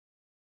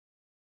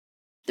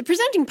The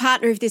presenting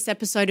partner of this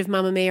episode of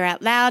Mamamia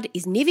Out Loud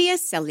is Nivea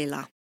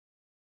Cellular.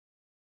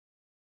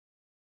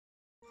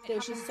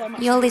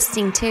 You're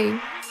listening to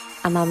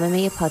a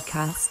Mamamia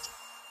podcast.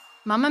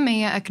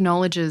 Mamamia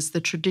acknowledges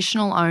the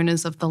traditional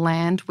owners of the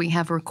land we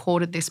have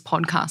recorded this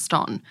podcast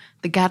on,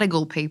 the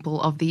Gadigal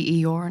people of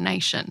the Eora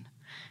Nation.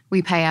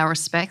 We pay our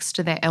respects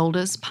to their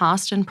elders,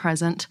 past and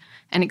present,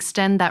 and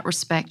extend that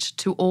respect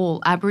to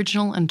all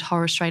Aboriginal and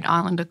Torres Strait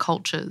Islander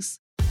cultures.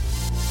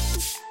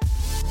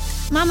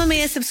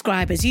 Mamamia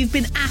subscribers, you've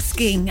been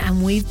asking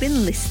and we've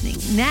been listening.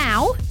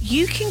 Now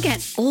you can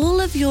get all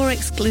of your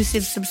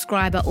exclusive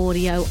subscriber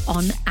audio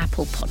on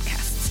Apple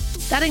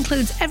Podcasts. That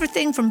includes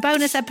everything from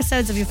bonus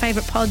episodes of your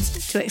favourite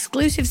pods to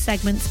exclusive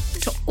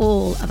segments to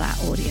all of our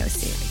audio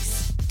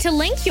series. To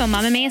link your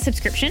Mamamia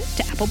subscription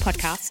to Apple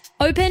Podcasts,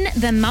 open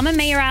the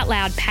Mamamia Out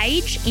Loud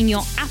page in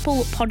your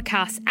Apple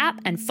Podcasts app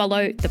and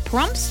follow the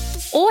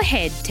prompts, or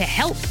head to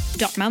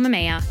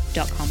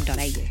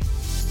help.mamamia.com.au.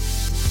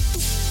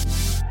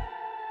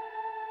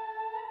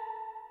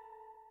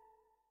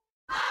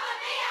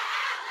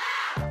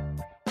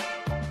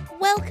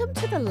 Welcome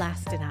to the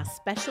last in our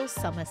special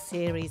summer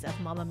series of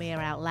Mamamia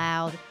Out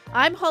Loud.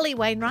 I'm Holly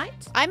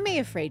Wainwright. I'm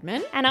Mia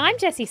Friedman. And I'm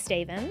Jessie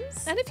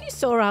Stevens. And if you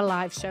saw our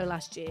live show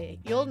last year,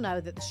 you'll know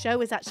that the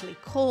show is actually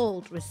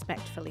called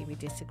Respectfully We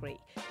Disagree,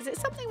 because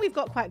it's something we've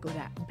got quite good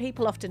at. And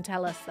people often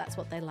tell us that's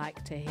what they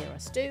like to hear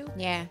us do.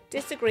 Yeah.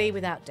 Disagree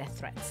without death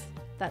threats.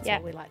 That's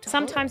what we like to call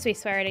Sometimes we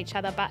swear at each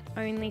other, but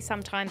only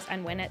sometimes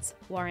and when it's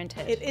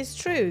warranted. it. It is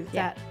true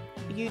that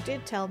you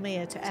did tell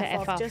Mia to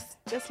F off just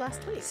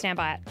last week. Stand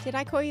by it. Did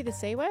I call you the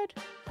C word?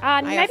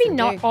 Maybe often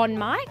not do. on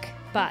mic,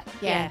 but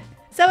Yeah.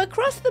 So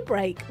across the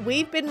break,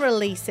 we've been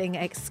releasing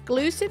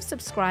exclusive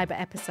subscriber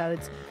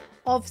episodes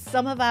of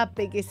some of our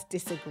biggest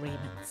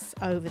disagreements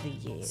over the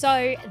years.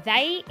 So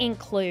they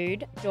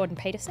include Jordan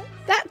Peterson.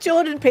 That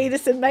Jordan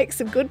Peterson makes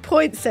some good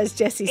points, says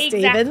Jessie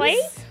Exactly.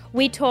 Stevens.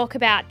 We talk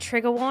about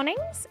trigger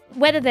warnings,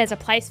 whether there's a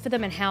place for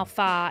them and how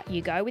far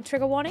you go with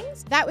trigger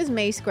warnings. That was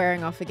me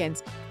squaring off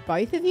against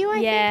both of you,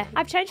 I think.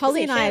 I've changed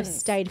Holly positions. and I have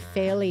stayed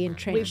fairly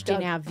entrenched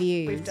in our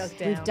views. we've dug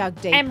down. We've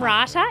dug deep.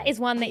 Emrata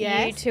is one that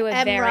you two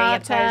are very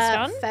opposed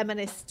on.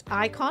 Feminist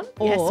icon,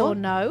 yes or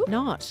no?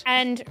 Not.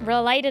 And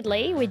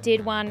relatedly, we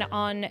did one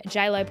on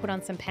JLo put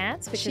on some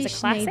pants, which is a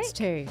classic. Needs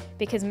to.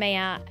 Because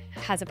Mia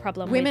has a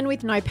problem Women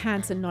with no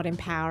pants are not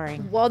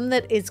empowering. One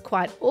that is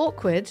quite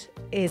awkward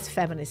is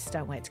feminists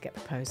don't wait to get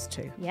proposed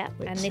to. Yeah,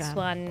 which, and this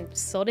one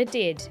sort of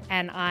did,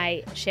 and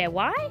I share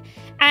why.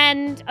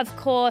 And of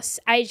course,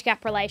 age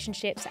gap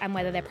relationships and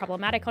whether they're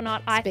problematic or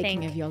not.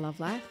 Speaking of your love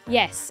life.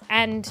 Yes,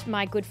 and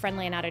my good friend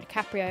Leonardo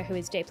DiCaprio, who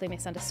is deeply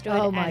misunderstood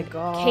Oh my and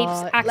God.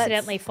 keeps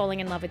accidentally falling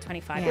in love with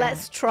 25 year olds.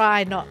 Let's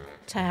try not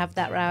to have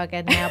that row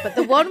again now. But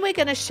the one we're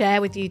going to share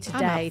with you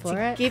today up for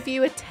to it. give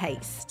you a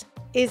taste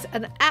is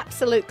an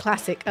absolute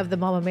classic of the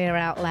Mamamia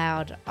Out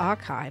Loud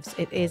archives.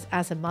 It is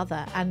As a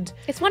Mother. And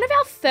It's one of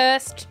our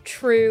first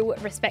true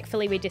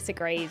Respectfully We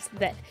Disagrees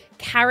that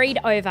carried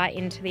over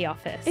into The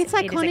Office. It's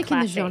It is a iconic in the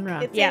classic.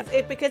 genre.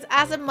 because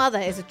As a Mother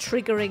is a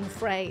triggering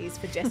phrase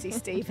for Jessie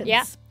Stevens.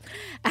 Yeah.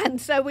 And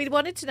so we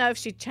wanted to know if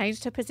she'd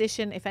changed her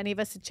position, if any of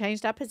us had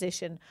changed our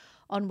position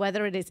on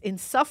whether it is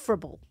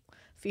insufferable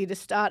for you to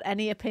start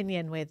any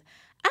opinion with,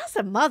 as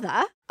a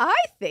mother, I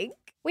think.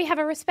 We have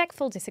a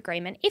respectful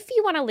disagreement. If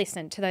you want to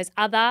listen to those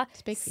other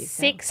Speak for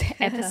yourself. 6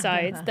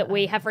 episodes that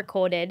we have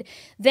recorded,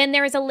 then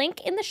there is a link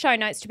in the show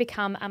notes to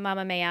become a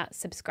Mamamia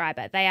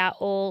subscriber. They are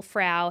all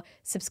for our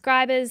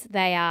subscribers.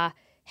 They are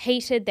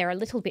heated. They're a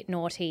little bit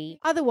naughty.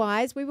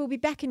 Otherwise, we will be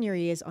back in your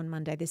ears on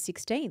Monday the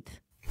 16th.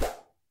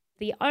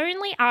 The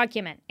only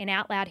argument in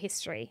Out Loud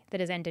history that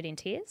has ended in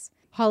tears.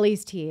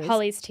 Holly's tears.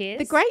 Holly's tears.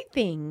 The great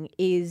thing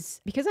is,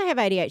 because I have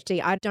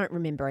ADHD, I don't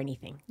remember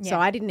anything. So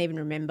I didn't even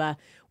remember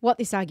what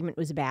this argument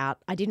was about.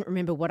 I didn't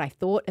remember what I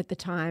thought at the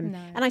time. No.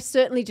 And I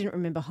certainly didn't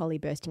remember Holly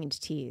bursting into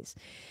tears.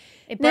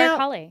 It broke Now,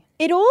 Holly.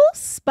 It all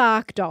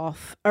sparked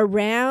off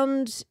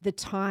around the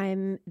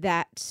time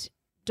that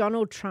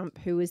Donald Trump,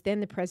 who was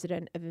then the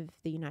president of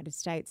the United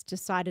States,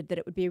 decided that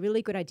it would be a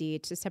really good idea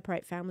to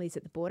separate families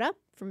at the border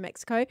from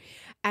Mexico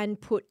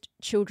and put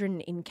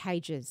children in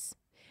cages.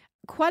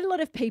 Quite a lot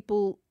of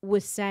people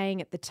were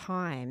saying at the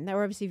time, they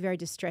were obviously very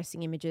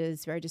distressing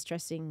images, very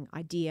distressing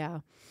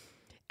idea,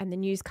 and the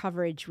news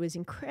coverage was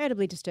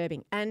incredibly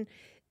disturbing. And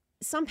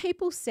some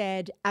people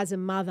said, as a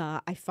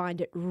mother, I find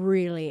it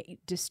really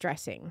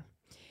distressing.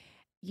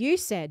 You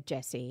said,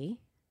 Jessie.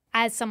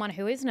 As someone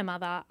who isn't a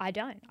mother, I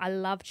don't. I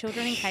love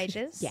children in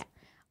cages. Yeah.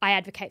 I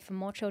advocate for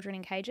more children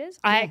in cages.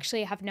 I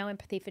actually have no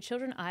empathy for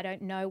children. I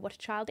don't know what a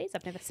child is.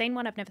 I've never seen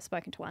one. I've never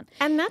spoken to one.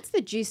 And that's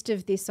the gist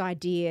of this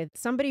idea.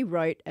 Somebody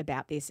wrote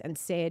about this and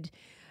said,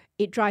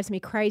 it drives me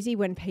crazy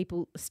when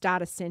people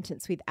start a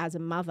sentence with as a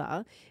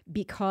mother,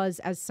 because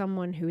as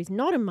someone who is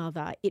not a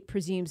mother, it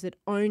presumes that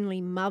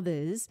only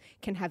mothers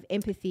can have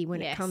empathy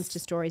when it comes to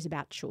stories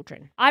about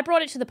children. I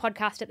brought it to the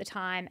podcast at the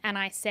time and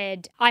I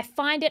said, I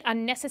find it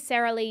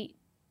unnecessarily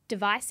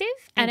divisive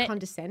And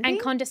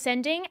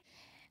condescending.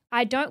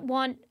 I don't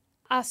want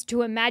us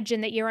to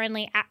imagine that your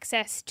only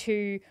access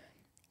to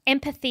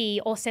empathy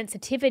or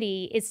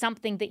sensitivity is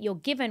something that you're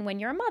given when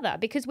you're a mother,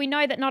 because we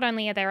know that not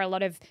only are there a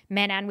lot of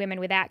men and women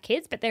without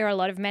kids, but there are a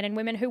lot of men and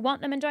women who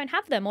want them and don't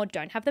have them, or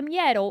don't have them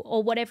yet,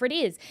 or whatever it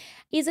is.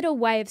 Is it a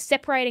way of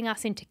separating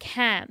us into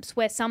camps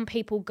where some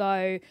people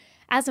go,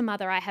 as a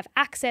mother, I have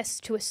access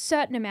to a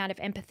certain amount of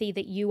empathy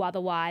that you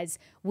otherwise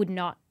would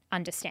not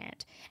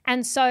understand?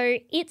 And so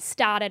it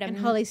started And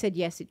Holly said,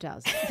 yes, it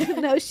does.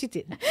 No, she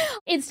didn't.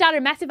 It started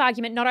a massive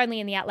argument, not only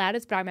in the Out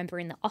Louders, but I remember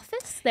in the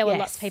office, there were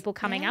lots of people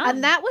coming up.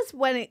 And that was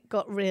when it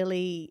got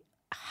really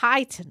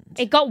heightened.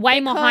 It got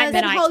way more heightened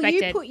than I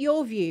expected. You put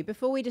your view.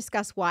 Before we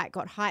discuss why it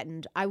got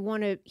heightened, I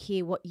want to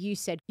hear what you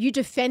said. You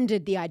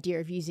defended the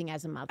idea of using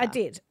as a mother. I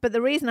did. But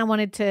the reason I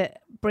wanted to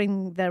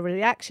bring the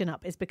reaction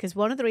up is because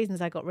one of the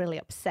reasons I got really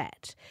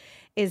upset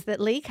is that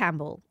Lee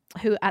Campbell,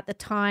 who at the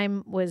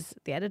time was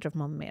the editor of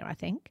Mamamia, I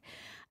think,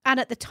 and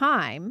at the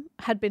time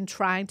had been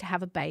trying to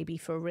have a baby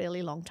for a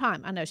really long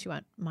time. I know she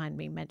won't mind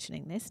me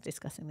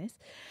discussing this.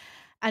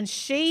 And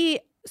she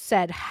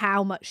said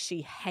how much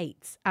she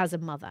hates as a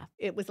mother.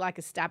 It was like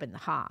a stab in the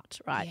heart,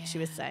 right? Yeah. She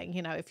was saying,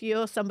 if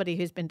you're somebody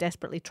who's been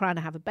desperately trying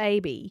to have a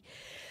baby,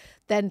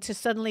 then to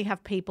suddenly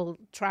have people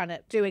trying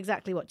to do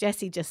exactly what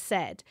Jessie just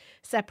said,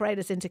 separate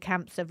us into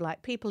camps of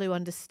like people who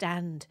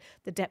understand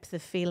the depth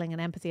of feeling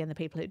and empathy and the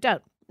people who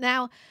don't.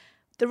 Now,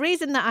 the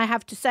reason that I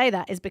have to say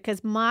that is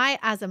because my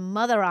as a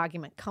mother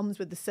argument comes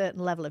with a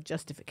certain level of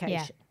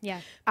justification.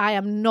 Yeah. I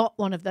am not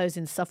one of those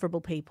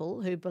insufferable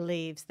people who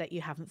believes that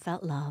you haven't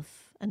felt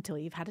love until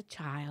you've had a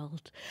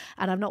child.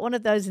 And I'm not one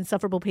of those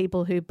insufferable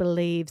people who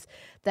believes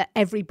that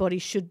everybody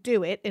should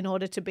do it in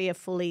order to be a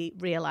fully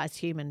realized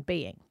human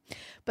being.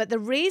 But the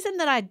reason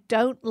that I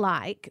don't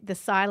like the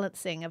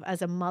silencing of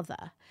as a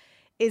mother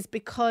is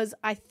because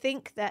I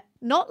think that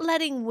not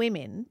letting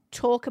women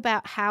talk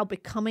about how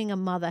becoming a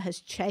mother has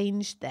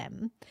changed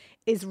them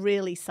is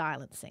really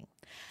silencing.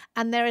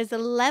 And there is a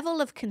level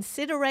of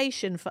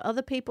consideration for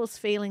other people's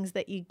feelings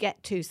that you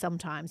get to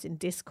sometimes in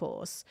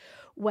discourse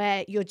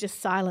where you're just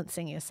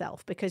silencing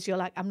yourself because you're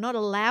like, I'm not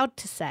allowed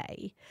to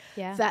say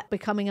that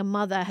becoming a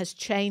mother has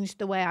changed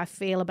the way I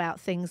feel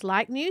about things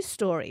like news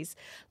stories,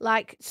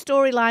 like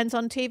storylines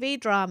on TV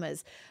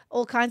dramas,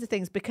 all kinds of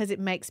things, because it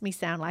makes me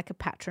sound like a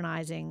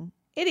patronizing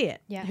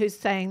idiot who's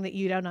saying that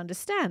you don't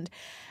understand.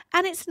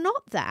 And it's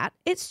not that.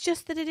 It's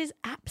just that it is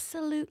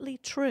absolutely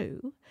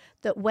true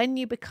that when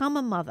you become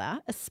a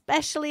mother,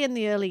 especially in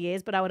the early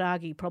years, but I would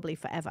argue probably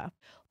forever,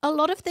 a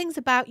lot of things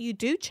about you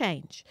do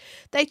change.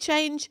 They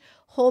change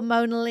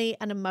hormonally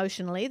and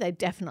emotionally. They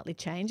definitely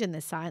change, and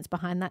there's science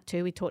behind that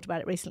too. We talked about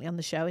it recently on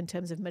the show in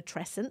terms of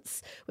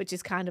matrescence, which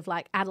is kind of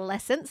like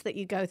adolescence, that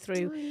you go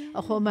through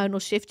a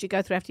hormonal shift you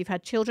go through after you've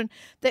had children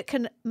that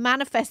can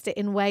manifest it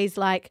in ways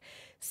like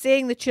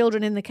seeing the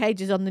children in the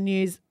cages on the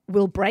news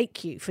will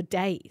break you for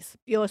days.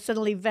 You're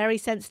suddenly very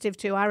sensitive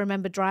to, I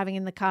remember driving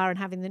in the car and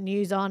having the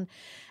news on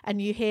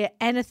and you hear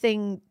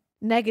anything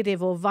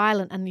negative or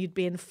violent and you'd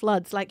be in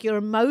floods. Like your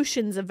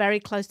emotions are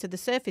very close to the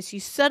surface. You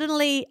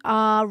suddenly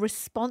are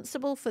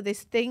responsible for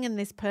this thing and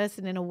this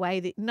person in a way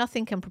that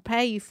nothing can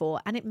prepare you for,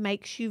 and it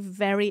makes you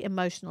very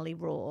emotionally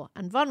raw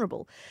and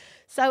vulnerable.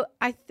 So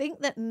I think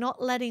that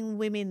not letting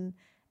women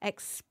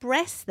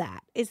express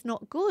that is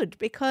not good,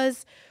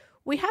 because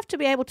we have to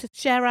be able to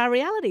share our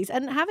realities.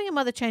 And having a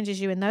mother changes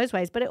you in those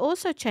ways, but it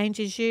also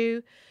changes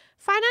you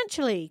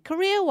financially,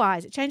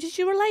 career-wise. It changes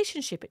your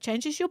relationship. It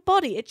changes your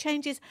body. It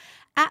changes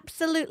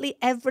absolutely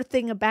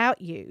everything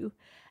about you.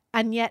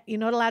 And yet you're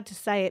not allowed to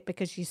say it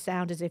because you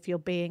sound as if you're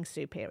being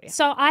superior.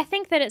 So I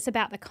think that it's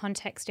about the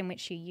context in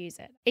which you use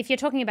it. If you're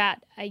talking about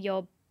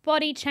your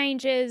body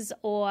changes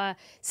or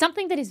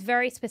something that is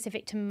very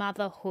specific to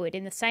motherhood,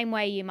 in the same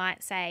way you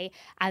might say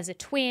as a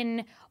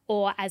twin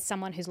or as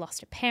someone who's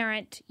lost a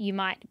parent, you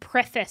might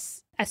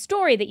preface a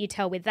story that you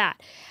tell with that.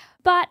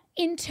 But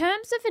in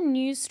terms of a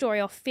news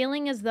story or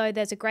feeling as though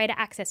there's a greater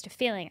access to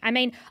feeling, I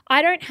mean,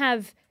 I don't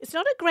have... It's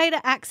not a greater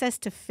access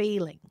to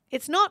feeling.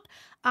 It's not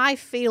I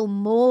feel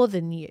more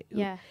than you.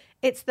 Yeah.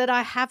 It's that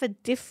I have a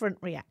different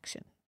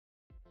reaction.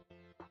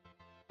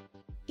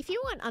 If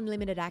you want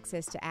unlimited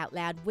access to Out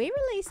Loud, we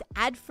release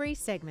ad-free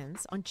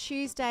segments on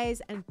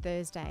Tuesdays and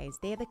Thursdays.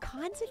 They're the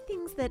kinds of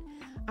things that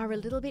are a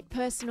little bit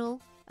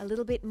personal, a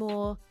little bit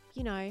more,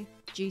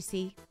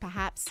 juicy,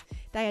 perhaps.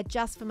 They are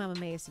just for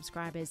Mamamia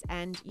subscribers,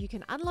 and you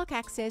can unlock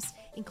access,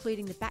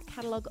 including the back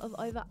catalogue of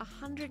over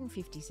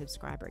 150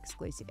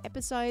 subscriber-exclusive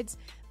episodes,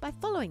 by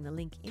following the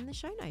link in the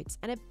show notes.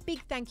 And a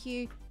big thank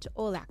you to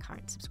all our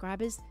current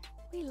subscribers.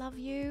 We love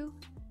you.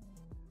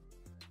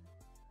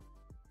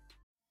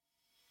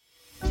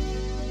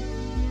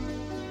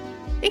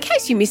 In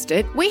case you missed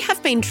it, we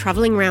have been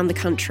travelling around the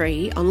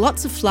country on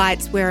lots of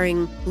flights,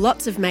 wearing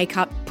lots of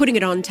makeup, putting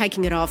it on,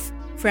 taking it off,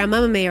 for our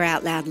Mamamia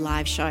Out Loud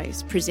live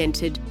shows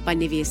presented by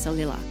Nivea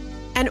Cellular.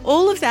 And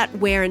all of that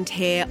wear and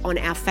tear on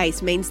our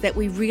face means that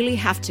we really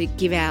have to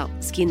give our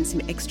skin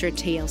some extra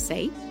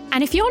TLC.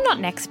 And if you're not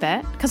an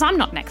expert, because I'm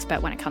not an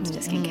expert when it comes to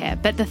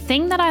skincare, but the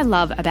thing that I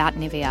love about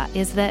Nivea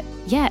is that,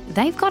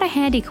 they've got a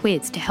handy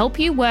quiz to help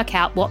you work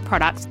out what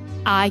products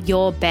are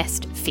your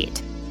best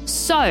fit.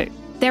 So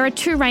There are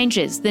two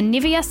ranges, the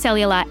Nivea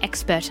Cellular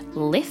Expert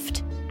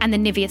Lift and the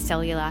Nivea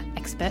Cellular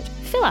Expert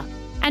Filler.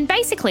 And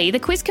basically, the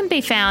quiz can be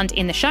found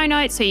in the show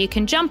notes, so you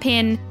can jump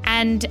in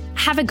and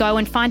have a go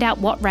and find out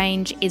what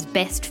range is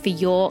best for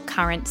your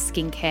current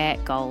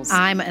skincare goals.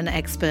 I'm an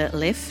expert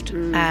lift,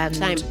 and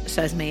same.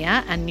 so is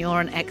Mia, and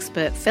you're an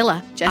expert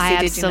filler. Jessie,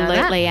 I did you know that?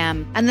 absolutely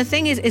am. And the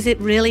thing is it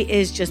really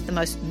is just the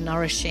most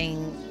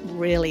nourishing,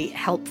 really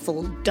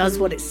helpful, does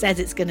what it says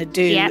it's going to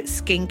do, Yep.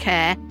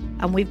 skincare.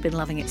 And we've been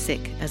loving it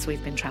sick as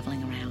we've been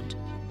travelling around.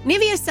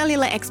 Nivea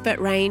Cellular Expert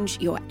Range,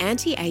 your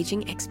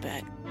anti-aging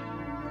expert.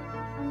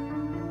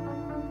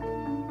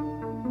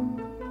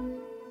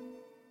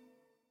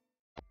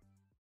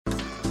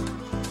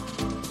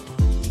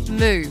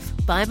 Move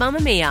by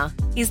Mamamia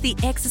is the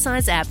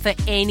exercise app for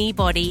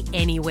anybody,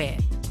 anywhere.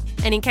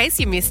 And in case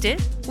you missed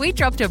it, we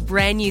dropped a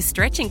brand new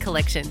stretching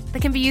collection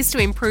that can be used to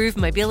improve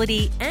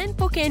mobility and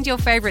bookend your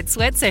favourite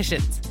sweat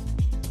sessions.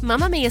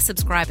 Mamamia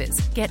subscribers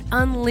get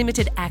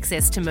unlimited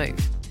access to Move,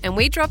 and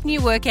we drop new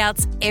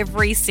workouts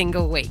every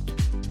single week.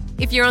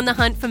 If you're on the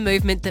hunt for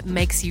movement that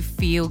makes you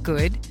feel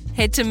good,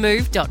 head to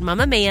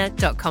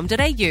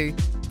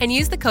move.mamamia.com.au and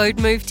use the code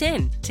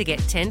MOVE10 to get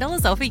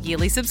 $10 off a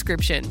yearly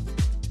subscription.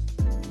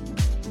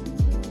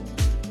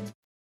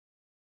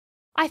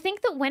 I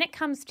think that when it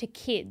comes to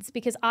kids,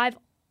 because I've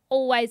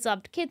always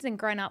loved kids and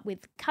grown up with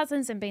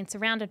cousins and been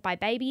surrounded by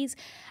babies,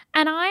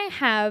 and I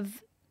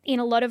have, in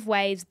a lot of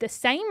ways, the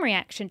same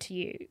reaction to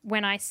you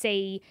when I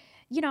see,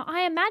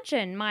 I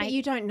imagine my... But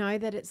you don't know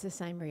that it's the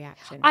same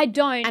reaction. I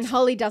don't. And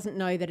Holly doesn't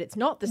know that it's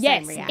not the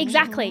Yes, same reaction.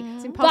 exactly.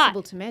 It's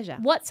impossible But to measure.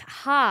 What's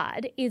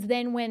hard is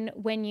then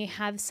when you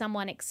have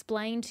someone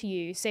explain to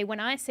you, say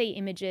when I see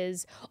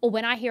images or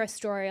when I hear a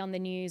story on the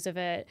news of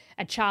a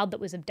child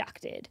that was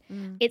abducted,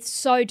 it's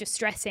so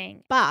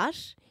distressing.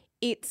 But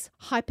it's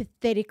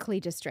hypothetically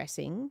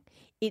distressing.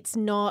 It's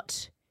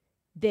not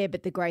there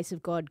but the grace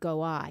of God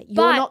go I. You're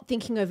But not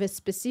thinking of a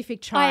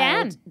specific I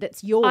am. child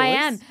that's yours. I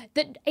am.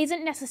 That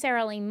isn't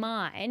necessarily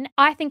mine.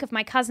 I think of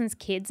my cousin's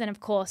kids, and of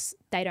course,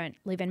 they don't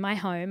live in my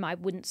home. I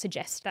wouldn't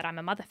suggest that I'm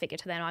a mother figure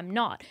to them. I'm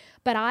not.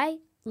 But I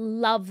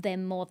love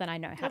them more than I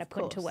know how to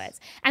put into words.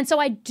 And so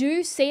I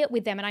do see it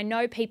with them, and I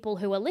know people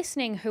who are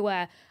listening who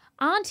are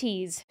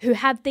aunties who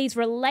have these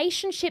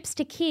relationships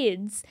to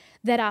kids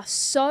that are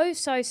so,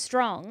 so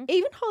strong.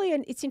 Even Holly,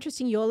 and it's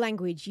interesting your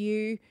language,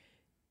 you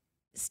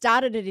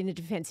started it in a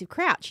defensive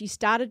crouch. You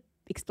started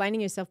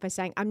explaining yourself by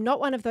saying, I'm not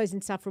one of those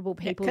insufferable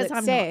people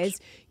that says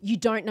you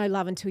don't know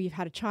love until you've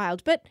had a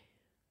child. But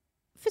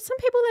for some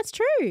people, that's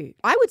true.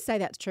 I would say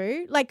that's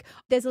true. Like,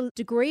 there's a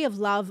degree of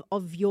love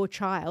of your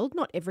child,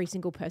 not every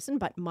single person,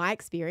 but my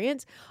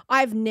experience.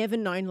 I've never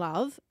known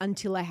love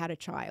until I had a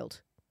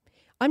child.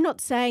 I'm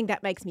not saying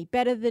that makes me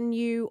better than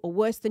you or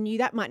worse than you.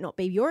 That might not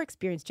be your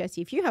experience,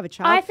 Jessie. If you have a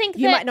child, I think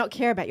you might not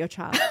care about your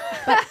child.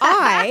 But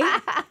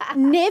I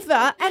never,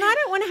 and I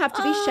don't want to have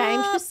to be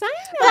shamed for saying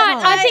But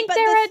that. I think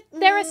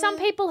there are some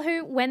people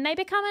who, when they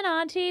become an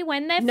auntie,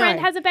 when their friend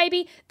has a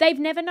baby, they've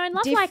never known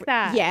love like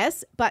that.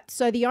 Yes, but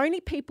so the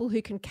only people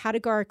who can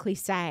categorically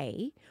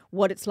say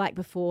what it's like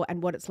before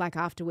and what it's like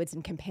afterwards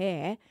and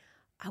compare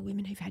are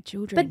women who've had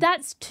children. But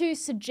that's to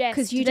suggest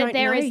 'Cause you that don't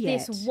there know is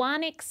yet. this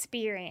one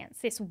experience,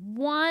 this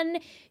one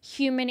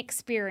human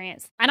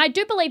experience. And I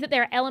do believe that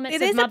there are elements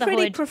It of is motherhood. a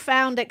pretty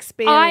profound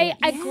experience.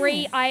 I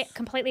agree. I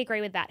completely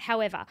agree with that.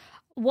 However,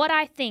 what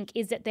I think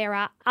is that there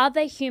are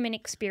other human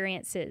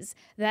experiences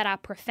that are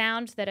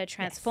profound, that are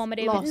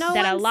transformative, Loss.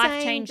 that are one's saying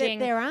life-changing.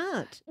 that there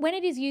aren't. When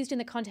it is used in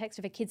the context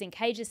of a kids in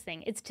cages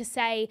thing, it's to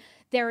say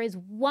there is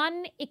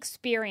one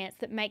experience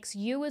that makes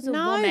you as a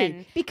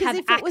woman because have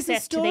if it was a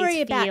access to story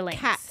these about feelings.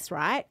 cats,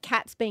 right?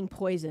 Cats being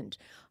poisoned.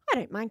 I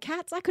don't mind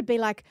cats. I could be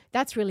like,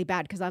 that's really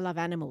bad because I love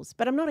animals,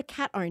 but I'm not a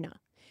cat owner.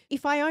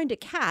 If I owned a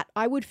cat,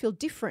 I would feel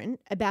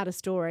different about a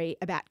story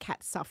about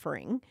cats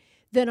suffering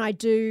than I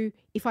do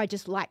if I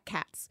just like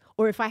cats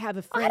or if I have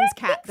a friend's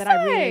cat that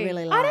I really,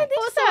 really like. I don't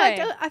think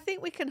Also, so. I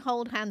think we can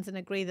hold hands and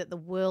agree that the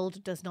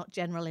world does not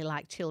generally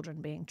like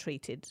children being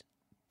treated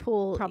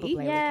poorly. Probably.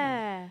 we can.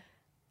 Yeah.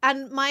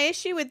 And my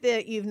issue with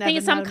the you've never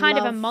you're some known kind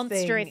of a love monster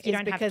thing if you is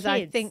don't have because I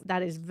kids. think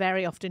that is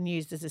very often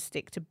used as a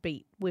stick to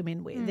beat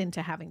women with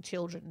into having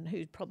children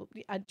who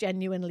probably I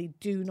genuinely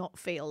do not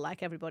feel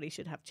like everybody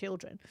should have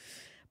children.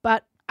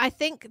 But I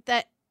think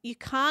that you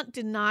can't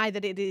deny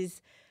that it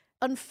is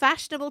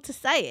unfashionable to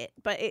say it,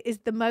 but it is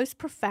the most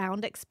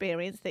profound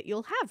experience that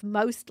you'll have,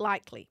 most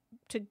likely,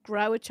 to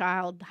grow a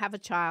child, have a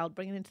child,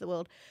 bring it into the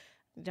world.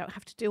 You don't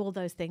have to do all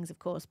those things, of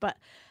course, but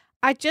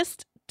I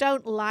just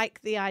don't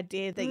like the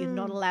idea that you're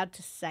not allowed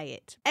to say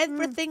it.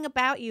 Everything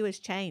about you has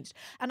changed.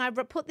 And I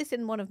put this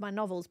in one of my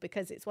novels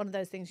because it's one of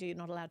those things you're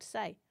not allowed to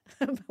say,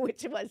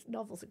 which was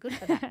novels are good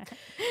for that.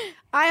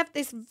 I have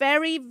this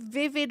very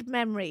vivid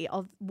memory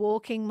of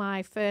walking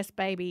my first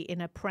baby in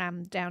a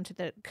pram down to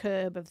the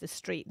curb of the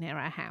street near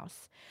our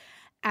house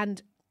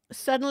and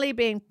suddenly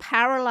being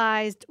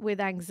paralyzed with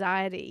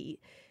anxiety,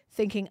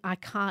 thinking I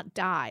can't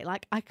die,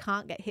 like I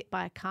can't get hit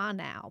by a car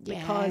now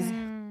because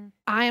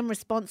I am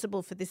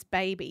responsible for this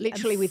baby.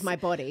 Literally with my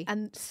body.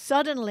 And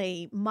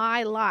suddenly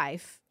my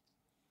life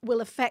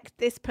will affect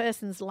this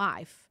person's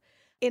life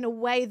in a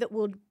way that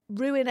will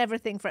ruin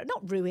everything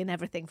not ruin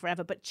everything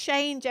forever, but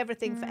change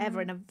everything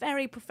forever in a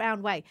very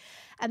profound way.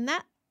 And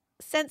that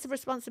sense of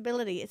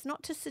responsibility, it's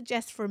not to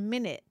suggest for a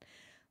minute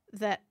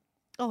that,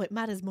 it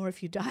matters more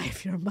if you die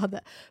if you're a mother.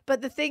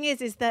 But the thing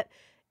is that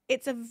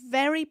it's a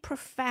very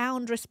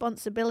profound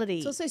responsibility.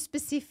 It's also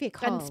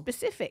specific. And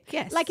specific,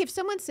 yes. Like if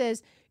someone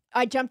says,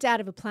 I jumped out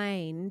of a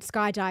plane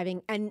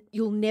skydiving and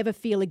you'll never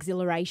feel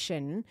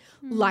exhilaration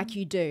like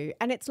you do.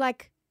 And it's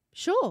like,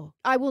 sure,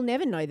 I will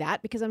never know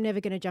that because I'm never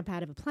going to jump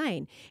out of a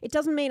plane. It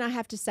doesn't mean I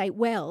have to say,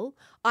 well,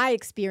 I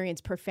experience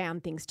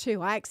profound things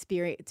too. I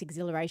experience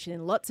exhilaration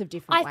in lots of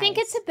different ways. I think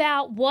it's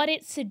about what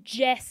it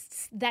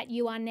suggests that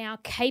you are now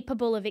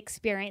capable of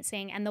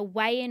experiencing and the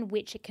way in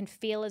which it can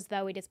feel as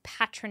though it is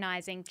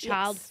patronising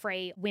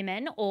child-free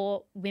women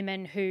or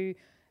women who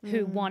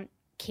want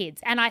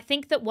kids. And I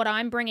think that what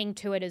I'm bringing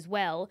to it as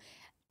well,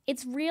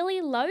 it's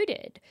really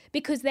loaded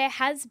because there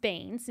has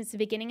been, since the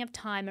beginning of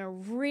time, a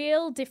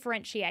real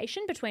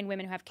differentiation between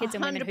women who have kids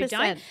and women who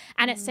don't,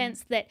 and a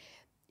sense that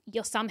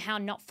you're somehow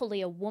not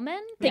fully a woman,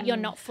 that you're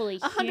not fully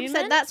human.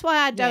 100%. That's why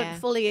I don't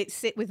fully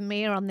sit with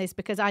Mia on this,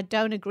 because I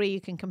don't agree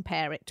you can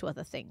compare it to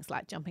other things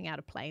like jumping out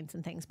of planes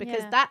and things,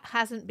 because that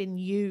hasn't been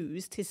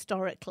used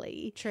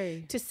historically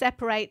to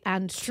separate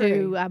and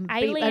to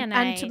alienate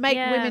and to make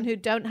women who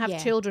don't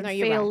have children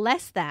feel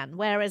less than,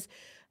 whereas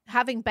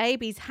having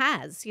babies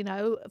has,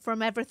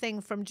 from everything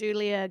from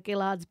Julia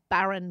Gillard's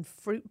barren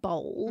fruit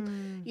bowl,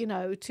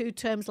 to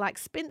terms like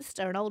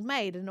spinster and old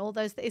maid and all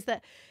those things,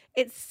 that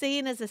it's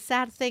seen as a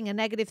sad thing, a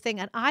negative thing.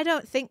 And I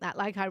don't think that,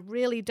 I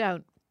really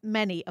don't.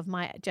 Many of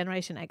my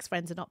Generation X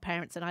friends are not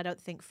parents, and I don't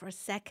think for a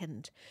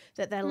second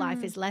that their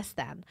life is less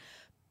than.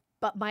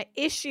 But my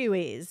issue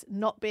is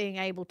not being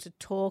able to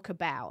talk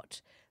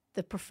about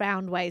the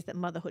profound ways that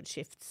motherhood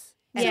shifts.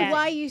 So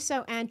why are you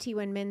so anti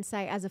when men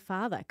say as a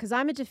father? Because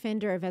I'm a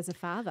defender of as a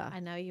father. I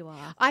know you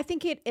are. I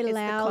think it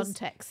allows... It's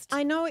the context.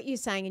 I know what you're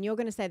saying, and you're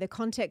going to say the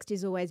context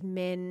is always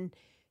men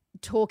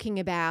talking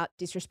about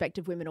disrespect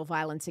of women or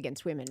violence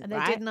against women, and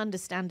they didn't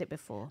understand it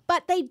before.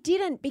 But they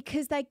didn't,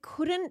 because they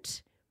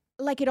couldn't...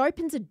 it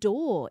opens a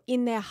door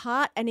in their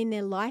heart and in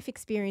their life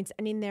experience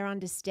and in their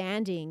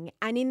understanding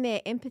and in their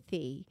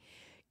empathy,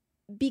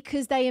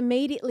 because they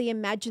immediately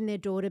imagine their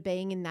daughter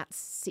being in that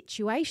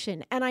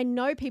situation. And I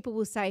know people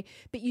will say,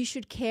 but you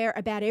should care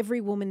about every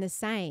woman the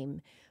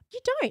same. You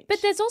don't.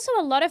 But there's also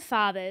a lot of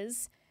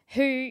fathers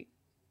who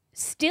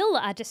still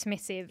are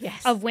dismissive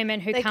of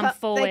women who come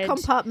forward. They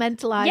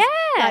compartmentalize. Yeah.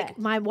 Like,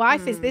 my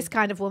wife is this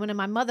kind of woman and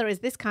my mother is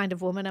this kind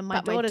of woman and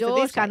my daughter's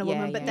this kind of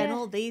woman, but then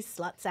all these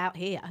sluts out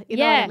here. You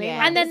know what I mean?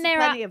 And then there's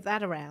plenty of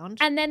that around.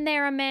 And then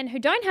there are men who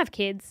don't have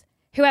kids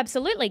who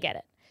absolutely get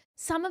it.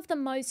 Some of the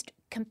most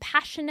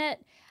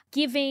compassionate,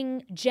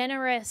 giving,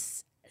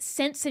 generous,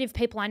 sensitive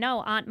people I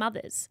know aren't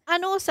mothers.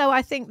 And also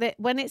I think that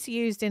when it's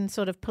used in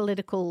sort of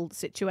political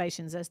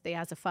situations, as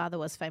a father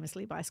was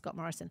famously by Scott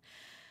Morrison,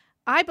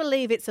 I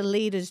believe it's a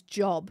leader's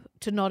job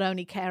to not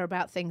only care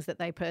about things that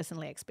they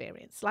personally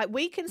experience. Like,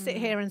 we can sit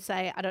here and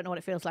say, I don't know what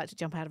it feels like to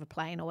jump out of a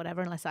plane or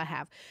whatever unless I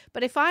have.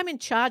 But if I'm in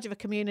charge of a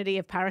community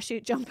of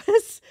parachute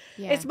jumpers,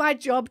 it's my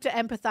job to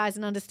empathize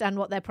and understand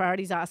what their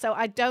priorities are. So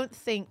I don't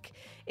think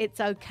it's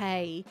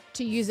okay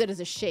to use it as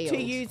a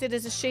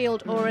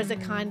shield. Or as a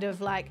kind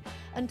of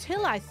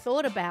until I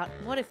thought about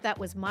what if that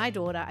was my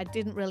daughter, I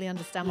didn't really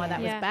understand why that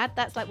was bad.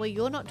 That's well,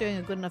 you're not doing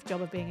a good enough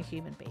job of being a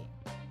human being.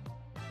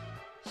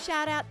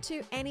 Shout out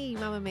to any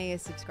Mamamia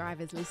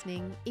subscribers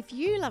listening. If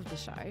you love the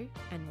show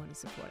and want to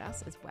support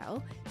us as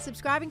well,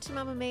 subscribing to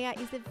Mamamia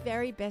is the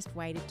very best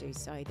way to do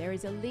so. There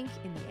is a link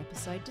in the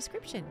episode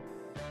description.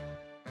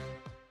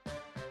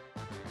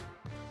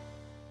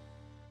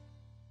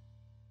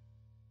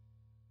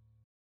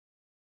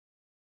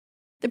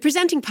 The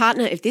presenting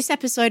partner of this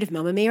episode of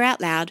Mamamia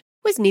Out Loud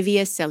was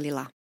Nivea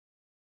Cellular.